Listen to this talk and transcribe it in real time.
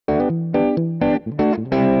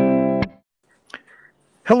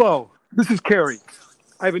Hello, this is Kerry.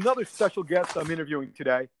 I have another special guest I'm interviewing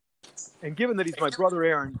today, and given that he's my brother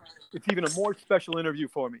Aaron, it's even a more special interview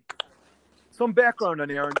for me. Some background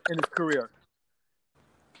on Aaron and his career.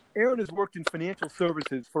 Aaron has worked in financial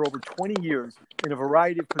services for over 20 years in a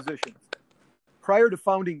variety of positions. Prior to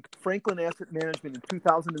founding Franklin Asset Management in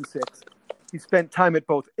 2006, he spent time at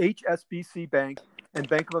both HSBC Bank and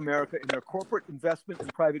Bank of America in their corporate investment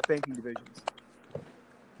and private banking divisions.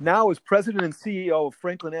 Now, as president and CEO of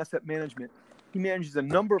Franklin Asset Management, he manages a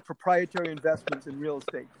number of proprietary investments in real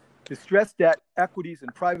estate, distressed debt, equities,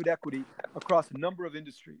 and private equity across a number of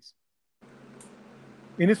industries.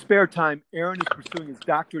 In his spare time, Aaron is pursuing his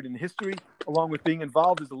doctorate in history, along with being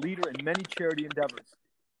involved as a leader in many charity endeavors.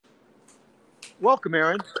 Welcome,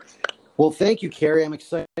 Aaron. Well, thank you, Kerry. I'm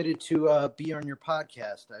excited to be on your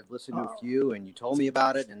podcast. I've listened to a few, and you told me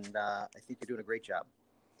about it, and I think you're doing a great job.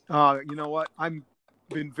 You know what? I've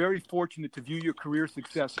been very fortunate to view your career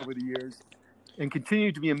success over the years and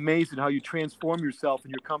continue to be amazed at how you transform yourself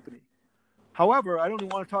and your company. However, I don't even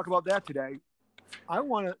want to talk about that today. I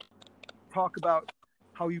want to talk about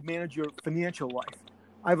how you manage your financial life.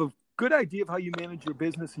 I have a good idea of how you manage your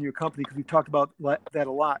business and your company because we've talked about that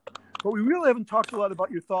a lot. But we really haven't talked a lot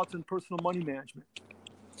about your thoughts on personal money management.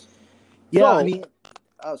 Yeah,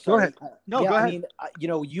 Go sorry. ahead. Go ahead.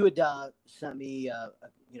 You had sent me,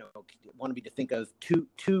 wanted me to think of two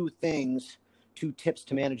tips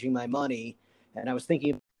to managing my money. And I was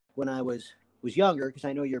thinking when I was younger, because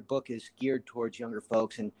I know your book is geared towards younger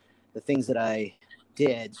folks and the things that I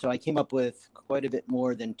did. So I came up with quite a bit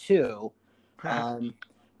more than two. But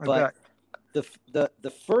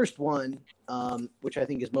the first one, which I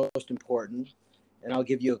think is most important, and I'll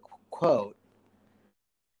give you a quote,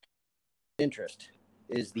 interest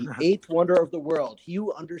is the eighth wonder of the world. He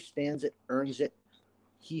who understands it earns it.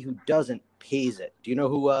 He who doesn't pays it. Do you know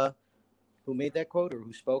who made that quote or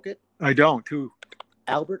who spoke it? I don't. Who?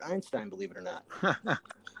 Albert Einstein, believe it or not.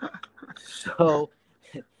 So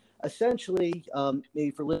essentially,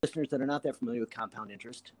 maybe for listeners that are not that familiar with compound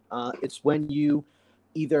interest, it's when you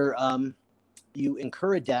either you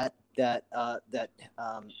incur a debt that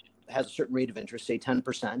has a certain rate of interest, say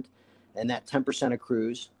 10%, and that 10%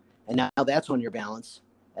 accrues, and now that's on your balance,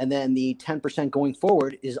 and then the 10% going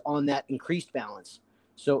forward is on that increased balance.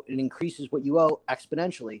 So it increases what you owe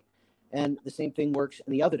exponentially, and the same thing works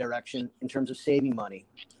in the other direction in terms of saving money.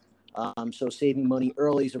 So saving money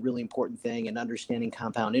early is a really important thing, and understanding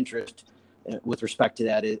compound interest with respect to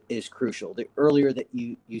that is crucial. The earlier that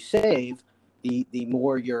you save, the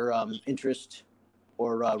more your interest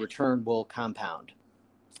or return will compound.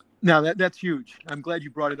 Now that's huge. I'm glad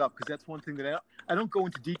you brought it up because that's one thing that I don't go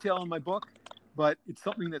into detail in my book, but it's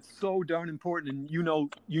something that's so darn important. And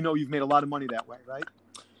you've made a lot of money that way, right?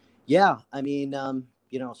 Yeah,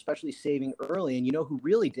 especially saving early, and who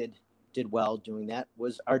really did well doing that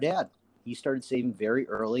was our dad. He started saving very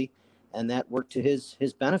early, and that worked to his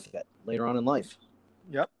benefit later on in life.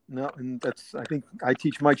 Yep. No, and I think I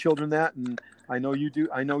teach my children that, and I know you do.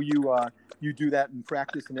 I know you do that in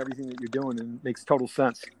practice and everything that you're doing, and it makes total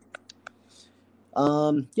sense.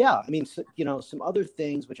 Some other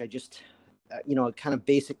things which I just, kind of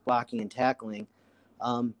basic blocking and tackling.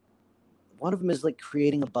 One of them is like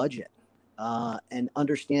creating a budget and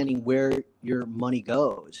understanding where your money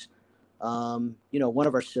goes. One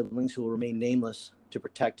of our siblings, who will remain nameless to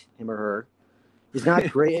protect him or her, is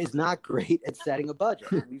not great at setting a budget.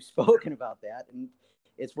 We've spoken about that, and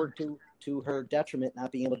it's worked to her detriment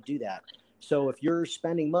not being able to do that. So if you're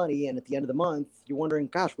spending money and at the end of the month you're wondering,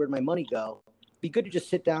 gosh, where'd my money go? Be good to just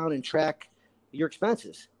sit down and track your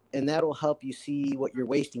expenses, and that'll help you see what you're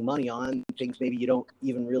wasting money on, things maybe you don't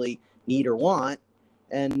even really need or want,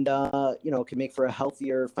 and can make for a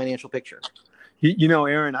healthier financial picture.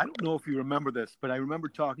 Aaron, I don't know if you remember this, but I remember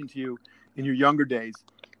talking to you in your younger days,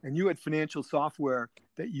 and you had financial software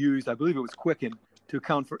that used, I believe it was Quicken, to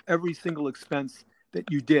account for every single expense that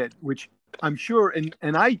you did, which I'm sure, and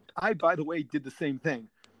I by the way, did the same thing,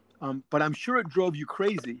 but I'm sure it drove you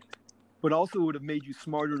crazy, but also would have made you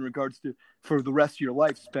smarter in regards to for the rest of your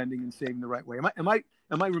life spending and saving the right way. Am I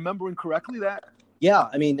remembering correctly that? Yeah,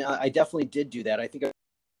 I definitely did do that. I think I've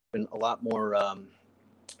been a lot more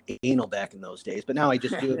anal back in those days, but now I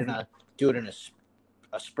just do it in a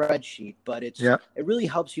spreadsheet. But it really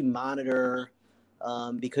helps you monitor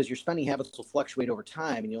because your spending habits will fluctuate over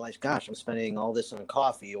time, and you realize, gosh, I'm spending all this on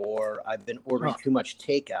coffee, or I've been ordering too much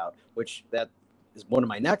takeout, which that is one of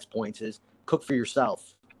my next points is cook for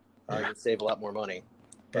yourself. You'll save a lot more money.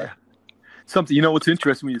 But something, what's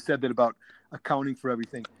interesting when you said that about accounting for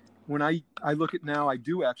everything. When I look at now, I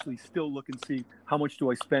do actually still look and see how much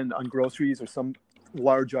do I spend on groceries or some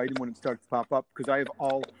large item when it starts to pop up, because I have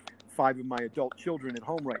all 5 of my adult children at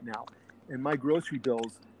home right now, and my grocery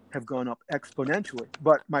bills have gone up exponentially,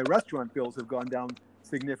 but my restaurant bills have gone down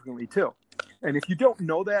significantly too. And if you don't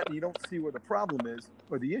know that and you don't see where the problem is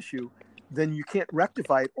or the issue, then you can't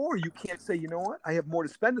rectify it, or you can't say, you know what, I have more to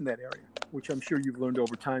spend in that area, which I'm sure you've learned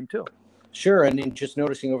over time too. Sure. And in just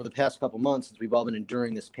noticing over the past couple months, since we've all been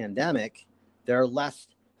enduring this pandemic, there are less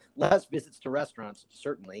visits to restaurants,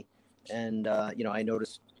 certainly. And, I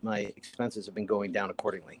noticed my expenses have been going down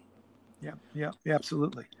accordingly. Yeah,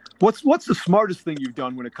 absolutely. What's the smartest thing you've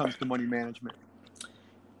done when it comes to money management?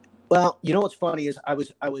 Well, what's funny is I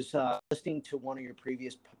was listening to one of your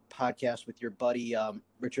previous podcasts with your buddy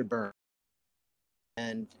Richard Byrne,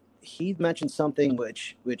 and he mentioned something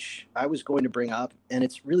which I was going to bring up, and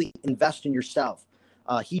it's really invest in yourself.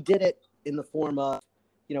 He did it in the form of,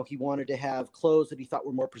 he wanted to have clothes that he thought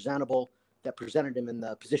were more presentable, that presented him in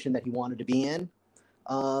the position that he wanted to be in.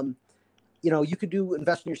 You could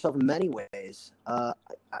invest in yourself in many ways.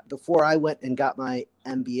 Before I went and got my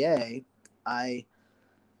MBA, I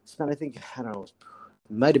spent, it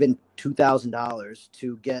might have been $2,000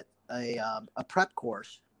 to get a prep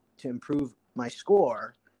course to improve my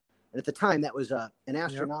score. And at the time, that was an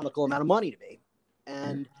astronomical amount of money to me.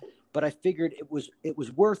 But I figured it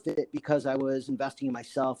was worth it because I was investing in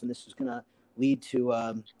myself, and this was going to lead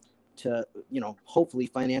to hopefully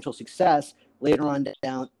financial success later on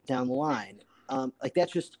down the line.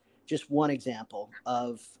 That's just one example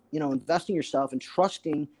of, investing yourself and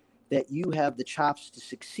trusting that you have the chops to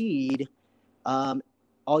succeed.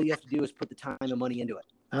 All you have to do is put the time and money into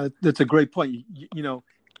it. That's a great point. You're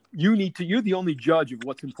the only judge of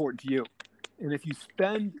what's important to you. And if you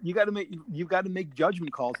spend, you've got to make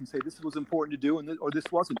judgment calls and say, this was important to do, or this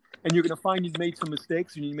wasn't. And you're going to find you've made some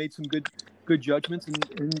mistakes and you made some good judgments,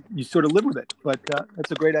 and you sort of live with it. But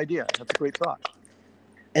that's a great idea. That's a great thought.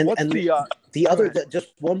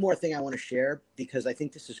 Just one more thing I want to share, because I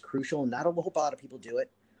think this is crucial and not a whole lot of people do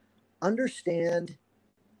it. Understand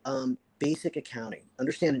basic accounting.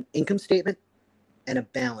 Understand an income statement and a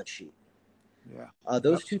balance sheet. Yeah.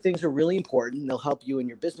 Those two things are really important. They'll help you in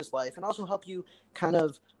your business life and also help you kind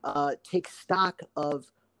of take stock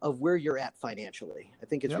of where you're at financially. I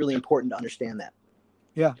think it's really important to understand that.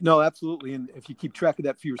 Yeah, no, absolutely. And if you keep track of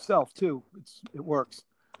that for yourself too, it works.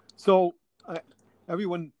 So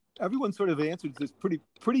everyone sort of answers this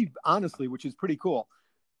pretty honestly, which is pretty cool.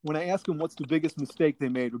 When I ask them what's the biggest mistake they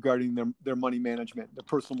made regarding their money management, their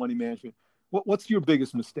personal money management, what's your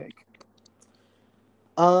biggest mistake?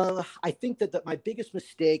 I think that my biggest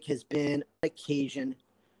mistake has been, on occasion,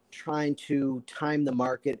 trying to time the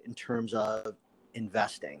market in terms of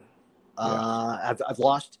investing. I've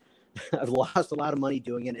lost a lot of money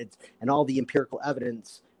doing it, and all the empirical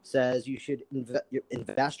evidence says you should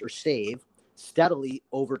invest or save steadily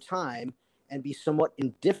over time and be somewhat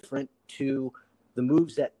indifferent to the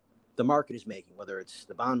moves that the market is making, whether it's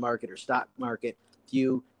the bond market or stock market. If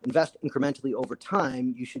you invest incrementally over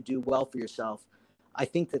time, you should do well for yourself. I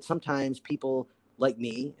think that sometimes people like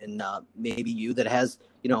me and maybe you that has,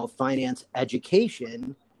 finance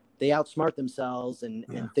education, they outsmart themselves and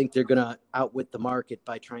think they're going to outwit the market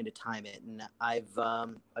by trying to time it. And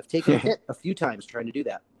I've taken a hit a few times trying to do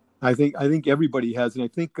that. I think everybody has. And I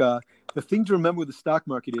think the thing to remember with the stock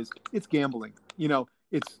market is it's gambling.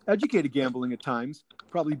 It's educated gambling at times,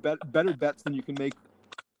 probably better bets than you can make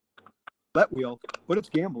bet wheel, but it's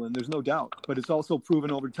gambling. There's no doubt. But it's also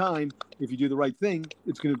proven over time, if you do the right thing,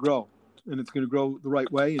 it's going to grow, and it's going to grow the right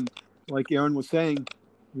way. And like Aaron was saying,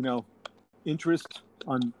 interest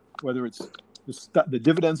on whether it's the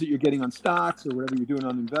dividends that you're getting on stocks or whatever you're doing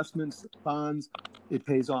on investments, bonds, it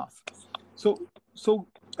pays off. So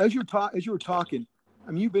as you were talking,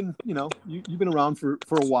 I mean, you've been around for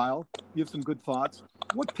a while. You have some good thoughts.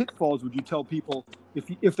 What pitfalls would you tell people,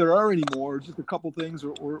 if there are any more, just a couple things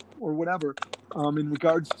or whatever, in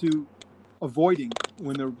regards to avoiding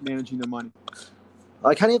when they're managing their money?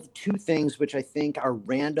 I kind of have two things which I think are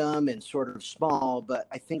random and sort of small, but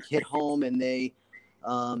I think hit home, and they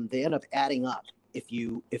end up adding up if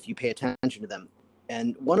you pay attention to them.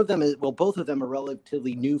 And one of them is, both of them are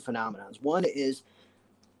relatively new phenomenons. One is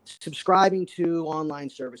subscribing to online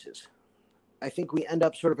services. I think we end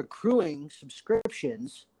up sort of accruing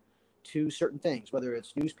subscriptions to certain things, whether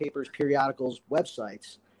it's newspapers, periodicals,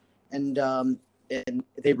 websites, and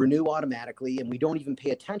they renew automatically, and we don't even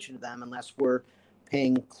pay attention to them unless we're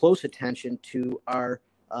paying close attention to our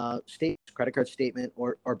credit card statement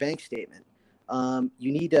or bank statement.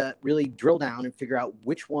 You need to really drill down and figure out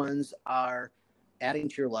which ones are adding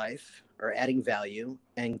to your life or adding value,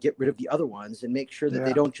 and get rid of the other ones, and make sure that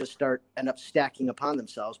they don't just end up stacking upon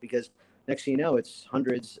themselves, because Next thing you know, it's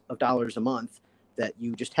hundreds of dollars a month that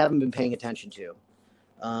you just haven't been paying attention to.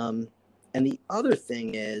 And the other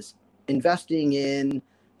thing is investing in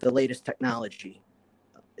the latest technology.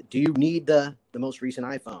 Do you need the most recent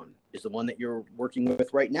iPhone? Is the one that you're working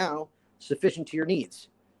with right now sufficient to your needs?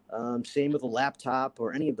 Same with a laptop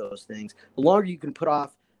or any of those things. The longer you can put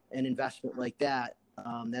off an investment like that,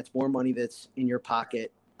 that's more money that's in your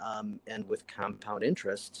pocket, and with compound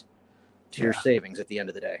interest to your savings at the end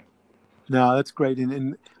of the day. No, that's great.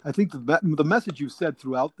 And I think the message you said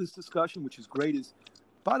throughout this discussion, which is great, is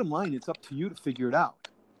bottom line, it's up to you to figure it out,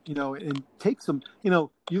 and take some, you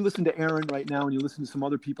listen to Aaron right now and you listen to some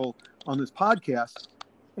other people on this podcast,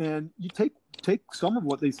 and you take some of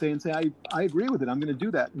what they say and say, I agree with it. I'm going to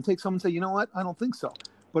do that. And take some and say, you know what? I don't think so.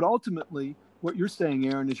 But ultimately, what you're saying,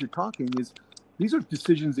 Aaron, as you're talking, is these are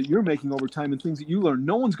decisions that you're making over time and things that you learn.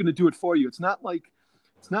 No one's going to do it for you. It's not like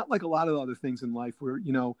a lot of other things in life where,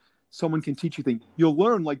 someone can teach you things. You'll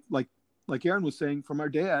learn, like Aaron was saying, from our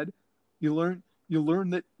dad. You learn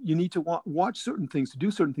that you need to watch certain things, to do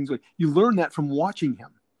certain things. You learn that from watching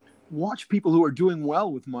him. Watch people who are doing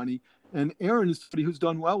well with money. And Aaron is somebody who's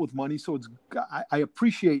done well with money. So I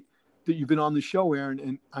appreciate that you've been on the show, Aaron.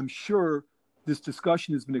 And I'm sure this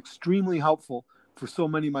discussion has been extremely helpful for so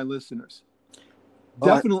many of my listeners.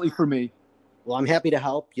 Definitely for me. Well, I'm happy to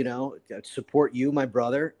help, support you, my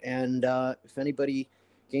brother. And if anybody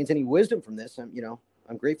gains any wisdom from this,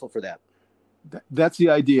 I'm grateful for that. That's the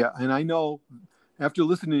idea. And I know after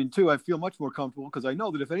listening to, I feel much more comfortable because I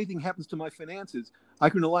know that if anything happens to my finances, I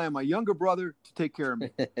can rely on my younger brother to take care of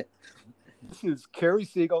me. This is Kerry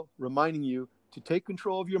Siegel reminding you to take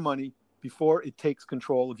control of your money before it takes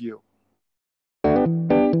control of you.